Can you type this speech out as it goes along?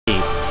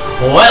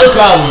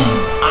Welcome!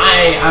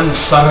 I am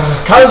Sir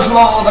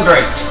Cosmo the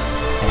Great,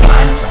 and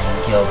I'm playing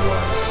Guild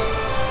Wars.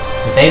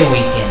 The beta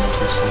weekend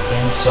is this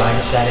weekend, so I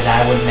decided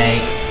I would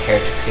make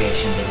character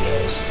creation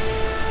videos.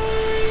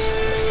 So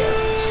let's go.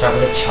 Start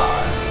with a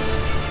Charr,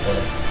 the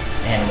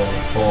animal,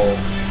 bull,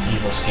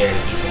 evil, scary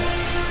people.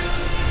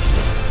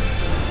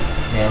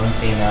 Male and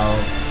female,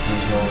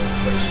 usual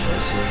race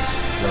choices,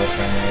 low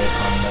frame rate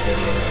on the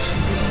video for some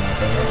reason right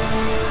there.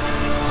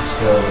 Let's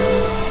go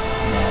with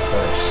male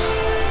first.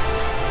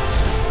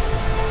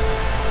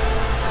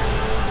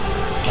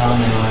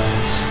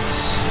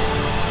 Elementalists.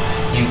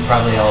 You've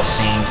probably all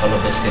seen Total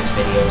Biscuit's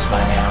videos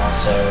by now,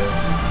 so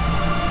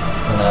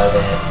you'll know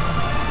that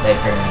they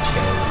pretty much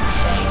go with the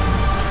same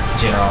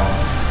general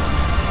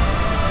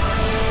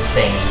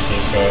things as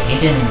he said. He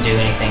didn't do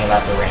anything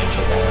about the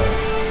Ranger though.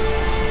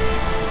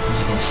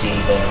 As you can see,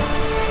 the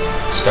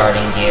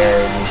starting gear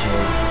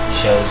usually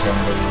shows in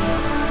the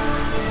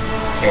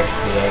character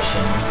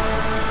creation.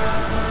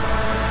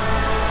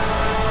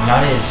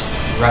 Not as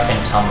rough and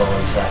tumble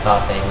as I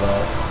thought they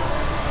look.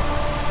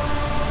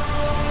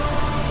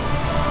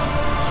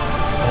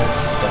 Let's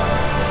start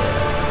with,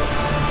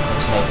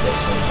 let's make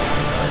this an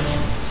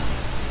Guardian.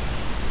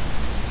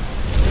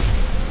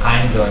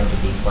 I'm going to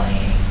be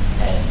playing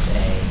as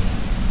a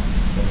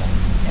human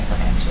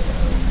necromancer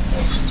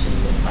as two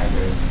with my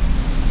group.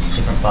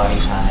 Different body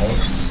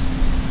types.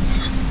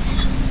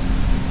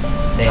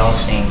 They all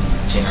seem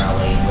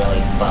generally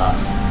really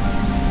buff.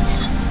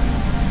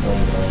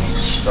 Really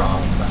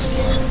strong and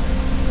muscular.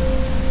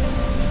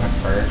 Different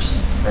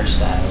fur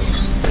styles.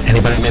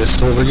 Anybody made a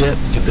silver yet?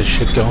 Get this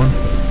shit going?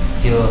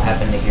 If you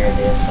happen to hear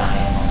this, I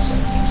am also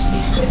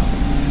TeamSpeak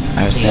with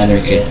I was saying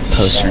we could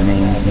post our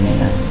names in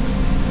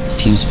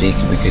TeamSpeak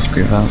and we could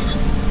group up.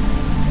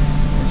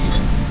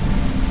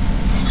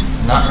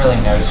 Not really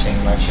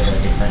noticing much of a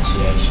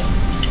differentiation.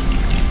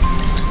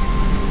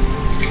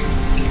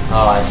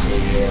 Oh, I see.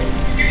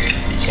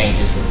 It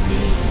changes with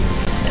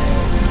these. So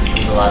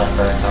there's a lot of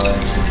fur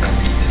colors you can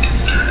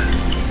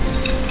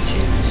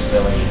choose.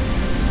 Really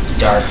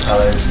dark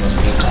colors, most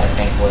people I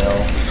think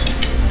will.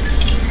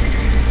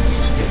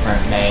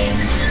 Different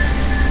names.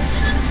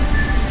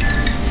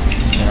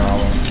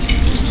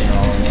 Just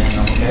general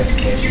normal character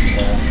creation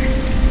stuff.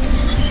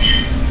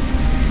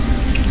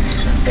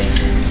 Different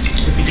faces.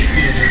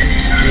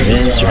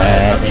 Is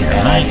right,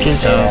 your mic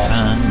is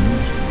open.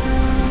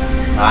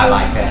 I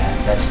like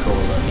that. That's cool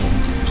looking.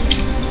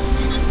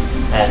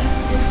 That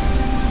isn't.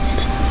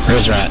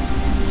 Where's Rat?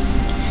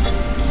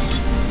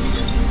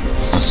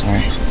 Oh,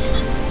 sorry.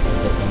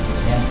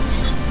 Yeah.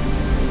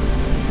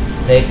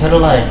 They put a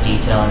lot of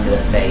detail into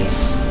the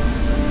face,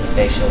 the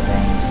facial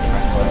things,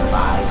 different color of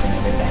eyes and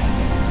everything.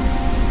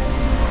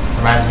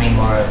 Reminds me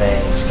more of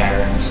a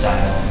Skyrim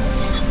style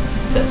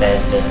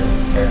Bethesda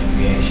character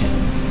creation.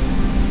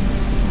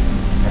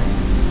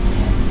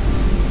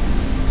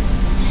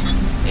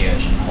 The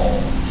ocean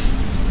holes.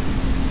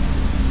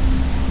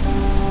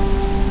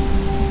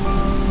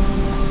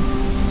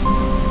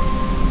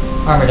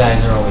 Armor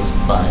dyes are always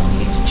fun.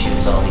 You get to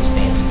choose all these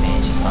fancy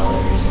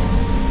colors, and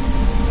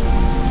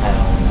I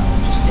don't know,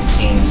 just it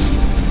seems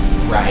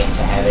right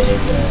to have it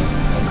as a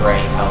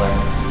gray color.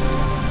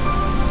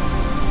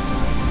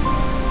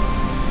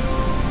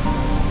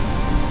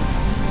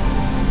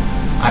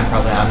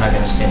 I'm not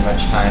going to spend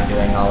much time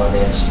doing all of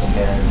this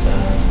because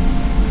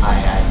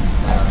I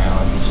don't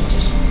know, these are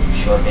just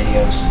short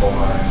videos for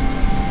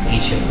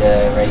each of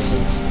the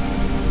races.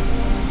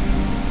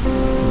 A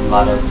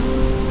lot of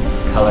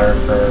color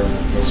for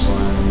this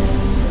one, and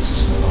then this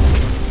is little.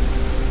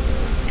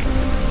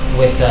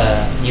 With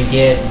you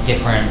get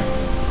different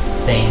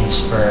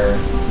things for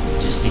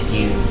just if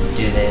you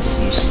do this,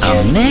 you skip.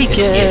 I'm naked.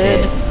 You skip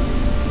it.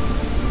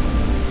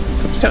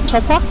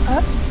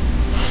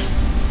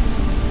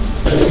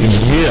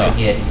 Yeah.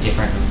 You get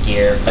different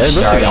gear for It looks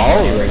like starting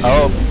whenever you.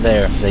 oh,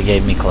 there, they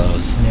gave me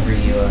clothes. Whenever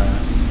you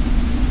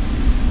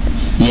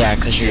Yeah,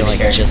 because you're like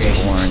just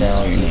born.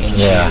 So you can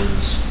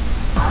choose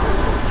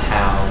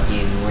how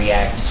you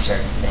react to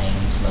certain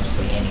things,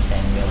 mostly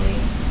anything really.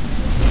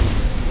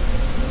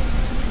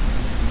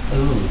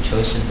 Ooh,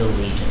 choice of the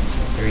legions,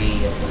 the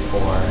 3 of the 4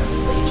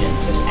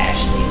 legions. There's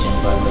Ash Legion,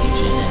 Blood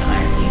Legion, and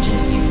Iron Legion.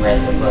 If you've read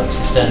the books,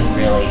 this doesn't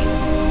really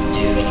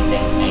do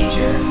anything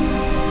major,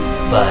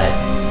 but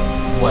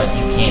what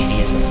you can't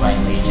be is the Flame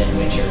Legion,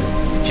 which are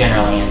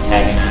generally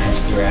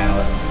antagonized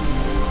throughout.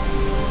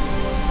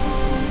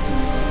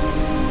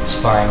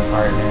 Sparring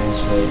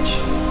partners, which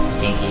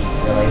dinky,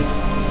 really.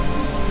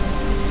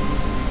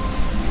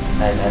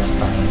 That's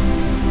funny.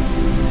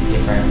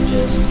 Different,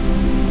 just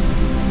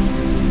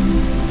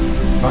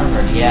sparring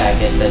partner. Yeah, I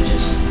guess that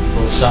just,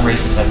 well, some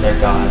races have their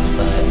gods,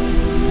 but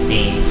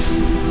these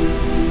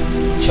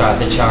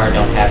the Charr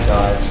don't have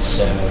gods,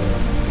 so.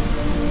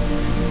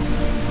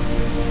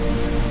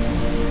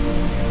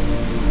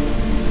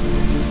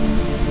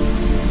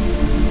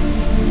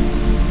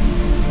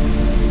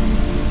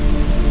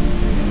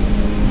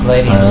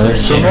 Gladiators are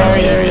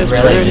generally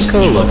really just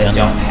cool people that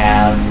don't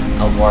have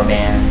a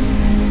warband.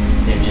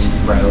 They're just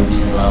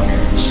rogues and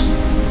loners.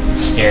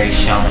 scary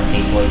shaman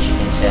people which you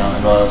can tell,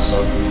 and loyal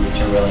soldiers which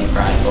are really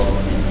prideful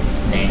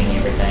and naming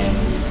everything.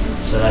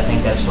 So I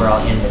think that's where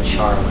I'll end the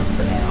Charr one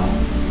for now.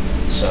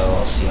 So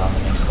I'll see you on the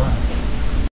next one.